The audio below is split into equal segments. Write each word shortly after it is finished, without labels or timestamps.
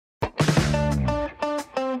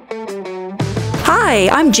Hi,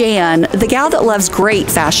 I'm Jan, the gal that loves great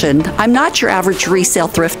fashion. I'm not your average resale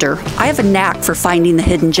thrifter. I have a knack for finding the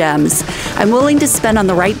hidden gems. I'm willing to spend on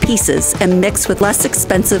the right pieces and mix with less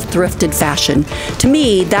expensive thrifted fashion. To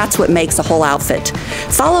me, that's what makes a whole outfit.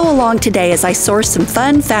 Follow along today as I source some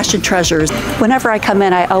fun fashion treasures. Whenever I come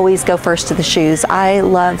in, I always go first to the shoes. I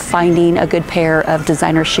love finding a good pair of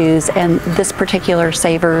designer shoes, and this particular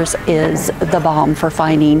Savers is the bomb for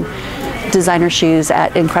finding designer shoes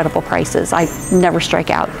at incredible prices. I never strike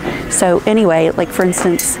out. So anyway, like for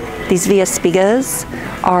instance, these Via Spigas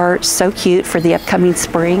are so cute for the upcoming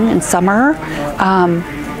spring and summer.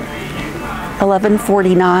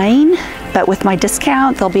 $11.49, but with my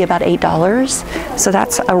discount, they'll be about $8. So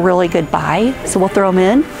that's a really good buy. So we'll throw them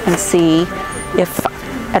in and see if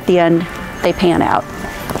at the end they pan out.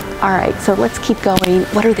 All right, so let's keep going.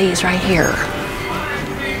 What are these right here?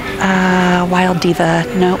 Wild Diva,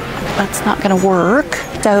 nope, that's not gonna work.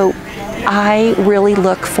 So I really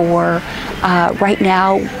look for, right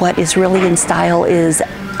now, what is really in style is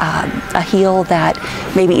a heel that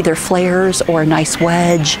maybe either flares or a nice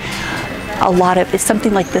wedge. It's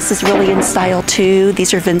something like this is really in style too.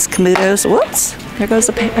 These are Vince Camutos. Whoops, there goes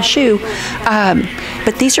a shoe.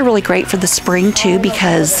 But these are really great for the spring too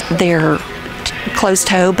because they're closed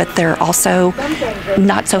toe, but they're also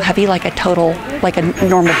not so heavy like a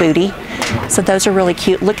normal booty. So those are really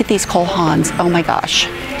cute. Look at these Cole Haans. Oh my gosh,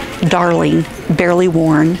 darling, barely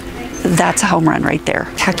worn. That's a home run right there.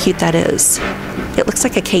 How cute that is. It looks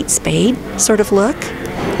like a Kate Spade sort of look,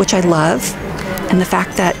 which I love. And the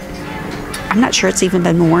fact that I'm not sure it's even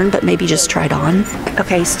been worn, but maybe just tried on.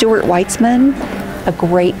 Okay, Stuart Weitzman, a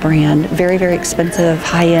great brand, very, very expensive,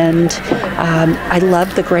 high-end. I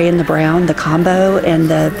love the gray and the brown, the combo, and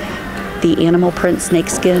the animal print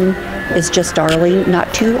snakeskin is just darling.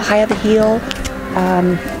 Not too high of a heel,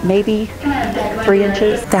 maybe 3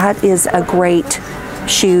 inches. That is a great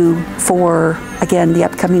shoe for, again, the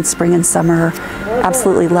upcoming spring and summer.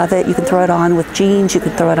 Absolutely love it. You can throw it on with jeans, you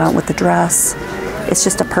can throw it on with the dress. It's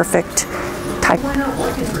just a perfect type.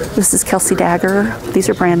 This is Kelsey Dagger. These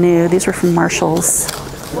are brand new. These are from Marshall's.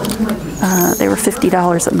 They were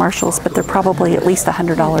 $50 at Marshall's, but they're probably at least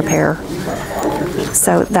 $100 pair.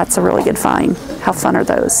 So that's a really good find. How fun are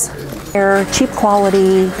those? They're cheap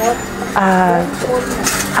quality,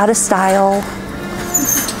 out of style.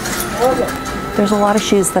 There's a lot of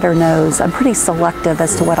shoes that are no's. I'm pretty selective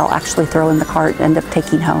as to what I'll actually throw in the cart and end up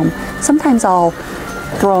taking home. Sometimes I'll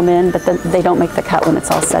throw them in, but then they don't make the cut when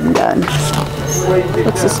it's all said and done.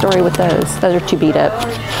 What's the story with those? Those are too beat up.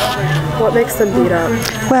 What makes them beat up?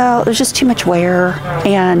 Well, there's just too much wear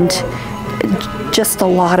and just a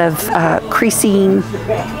lot of creasing.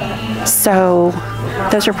 So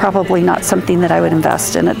those are probably not something that I would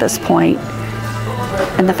invest in at this point.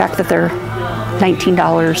 And the fact that they're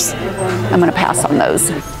 $19, I'm gonna pass on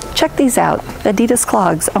those. Check these out, Adidas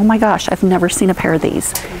clogs. Oh my gosh, I've never seen a pair of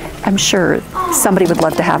these. I'm sure somebody would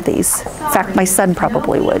love to have these. In fact, my son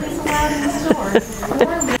probably would.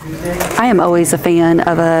 I am always a fan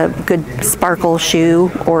of a good sparkle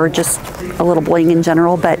shoe or just a little bling in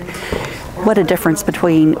general, but what a difference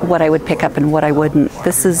between what I would pick up and what I wouldn't.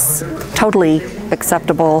 This is totally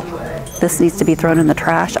acceptable. This needs to be thrown in the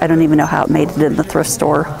trash. I don't even know how it made it in the thrift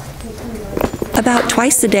store. About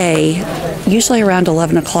twice a day, usually around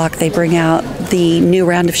 11 o'clock, they bring out the new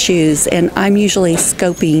round of shoes, and I'm usually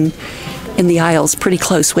scoping in the aisles pretty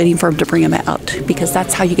close, waiting for them to bring them out, because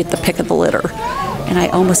that's how you get the pick of the litter. And I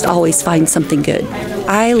almost always find something good.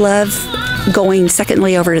 I love going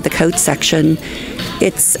secondly over to the coat section.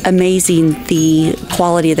 It's amazing the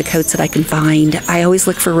quality of the coats that I can find. I always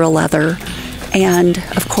look for real leather. And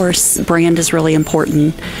of course, brand is really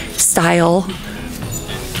important. Style.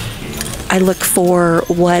 I look for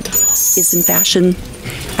what is in fashion.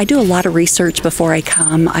 I do a lot of research before I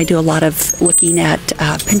come. I do a lot of looking at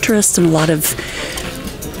Pinterest and a lot of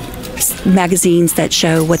magazines that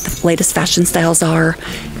show what the latest fashion styles are.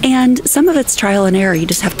 And some of it's trial and error. You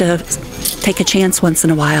just have to take a chance once in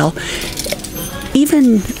a while.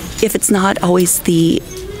 Even if it's not always the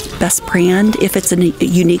best brand, if it's a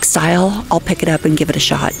unique style, I'll pick it up and give it a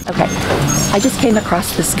shot. Okay, I just came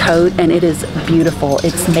across this coat and it is beautiful.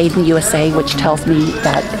 It's made in USA, which tells me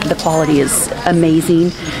that the quality is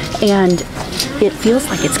amazing. And it feels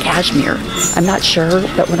like it's cashmere. I'm not sure,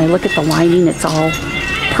 but when I look at the lining, it's all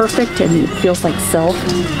perfect and it feels like silk.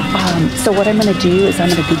 So what I'm gonna do is I'm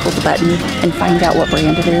gonna Google the button and find out what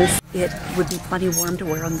brand it is. It would be plenty warm to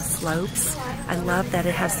wear on the slopes. I love that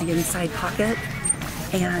it has the inside pocket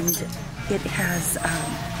and it has,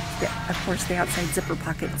 of course, the outside zipper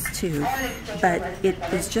pockets too. But it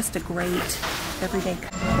is just a great everyday.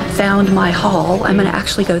 Found my haul. I'm going to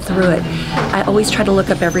actually go through it. I always try to look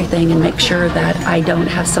up everything and make sure that I don't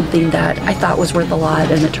have something that I thought was worth a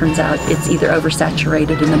lot and it turns out it's either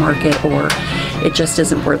oversaturated in the market or it just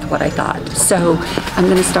isn't worth what I thought. So I'm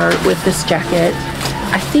going to start with this jacket.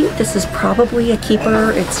 I think this is probably a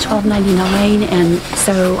keeper. It's $12.99, and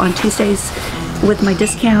so on Tuesdays with my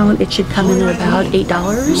discount it should come in at about $8.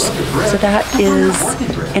 So that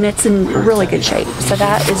is, and it's in really good shape, so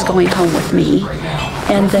that is going home with me.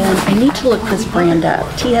 And then I need to look this brand up,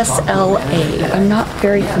 TSLA. I'm not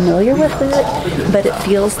very familiar with it, but it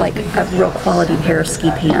feels like a real quality pair of ski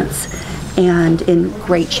pants and in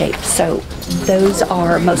great shape. So those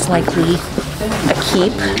are most likely a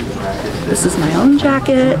keep. This is my own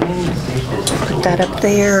jacket. Put that up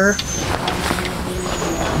there.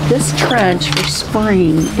 This trench for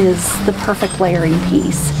spring is the perfect layering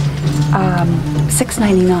piece.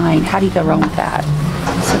 $6.99. How do you go wrong with that?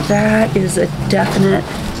 So that is a definite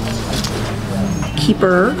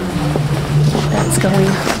keeper. That's going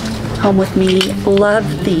home with me.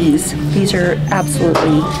 Love these. These are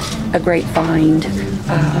absolutely a great find.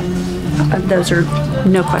 Those are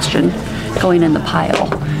no question going in the pile.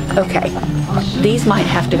 Okay, these might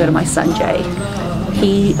have to go to my son Jay.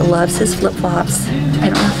 He loves his flip-flops. I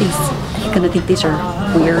don't know if he's gonna think these are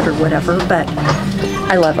weird or whatever, but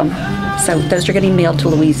I love them. So those are getting mailed to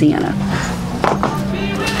Louisiana.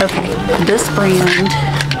 Okay, this brand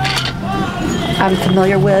I'm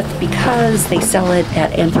familiar with because they sell it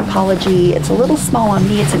at Anthropologie. It's a little small on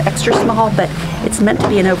me. It's an extra small, but it's meant to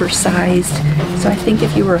be an oversized. So I think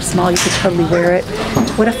if you were a small, you could totally wear it.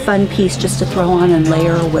 What a fun piece just to throw on and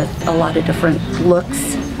layer with a lot of different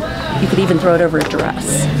looks. You could even throw it over a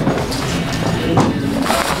dress.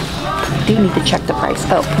 I do need to check the price.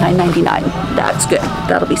 Oh, $9.99. That's good.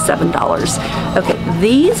 That'll be $7. Okay,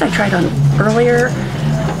 these I tried on earlier.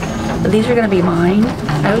 These are going to be mine.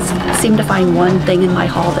 I always seem to find one thing in my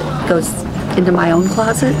haul that goes into my own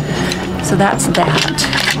closet. So that's that.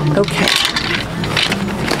 Okay.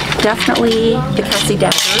 Definitely the Kelsey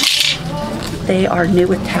daggers. They are new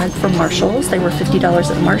with tag from Marshalls. They were $50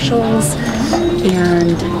 at Marshalls.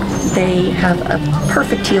 And they have a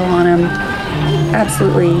perfect teal on them.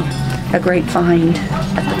 Absolutely a great find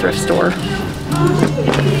at the thrift store.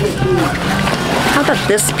 How about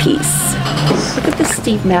this piece? Look at this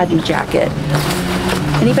Steve Madden jacket.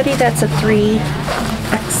 Anybody that's a 3X,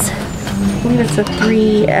 I believe it's a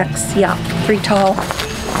 3X, yeah, 3 tall.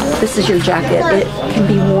 This is your jacket. It can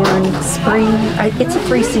be worn spring. It's a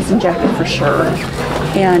 3-season jacket for sure.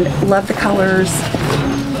 And love the colors.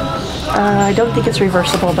 I don't think it's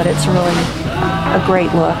reversible, but it's really a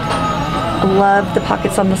great look. Love the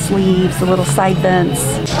pockets on the sleeves, the little side vents.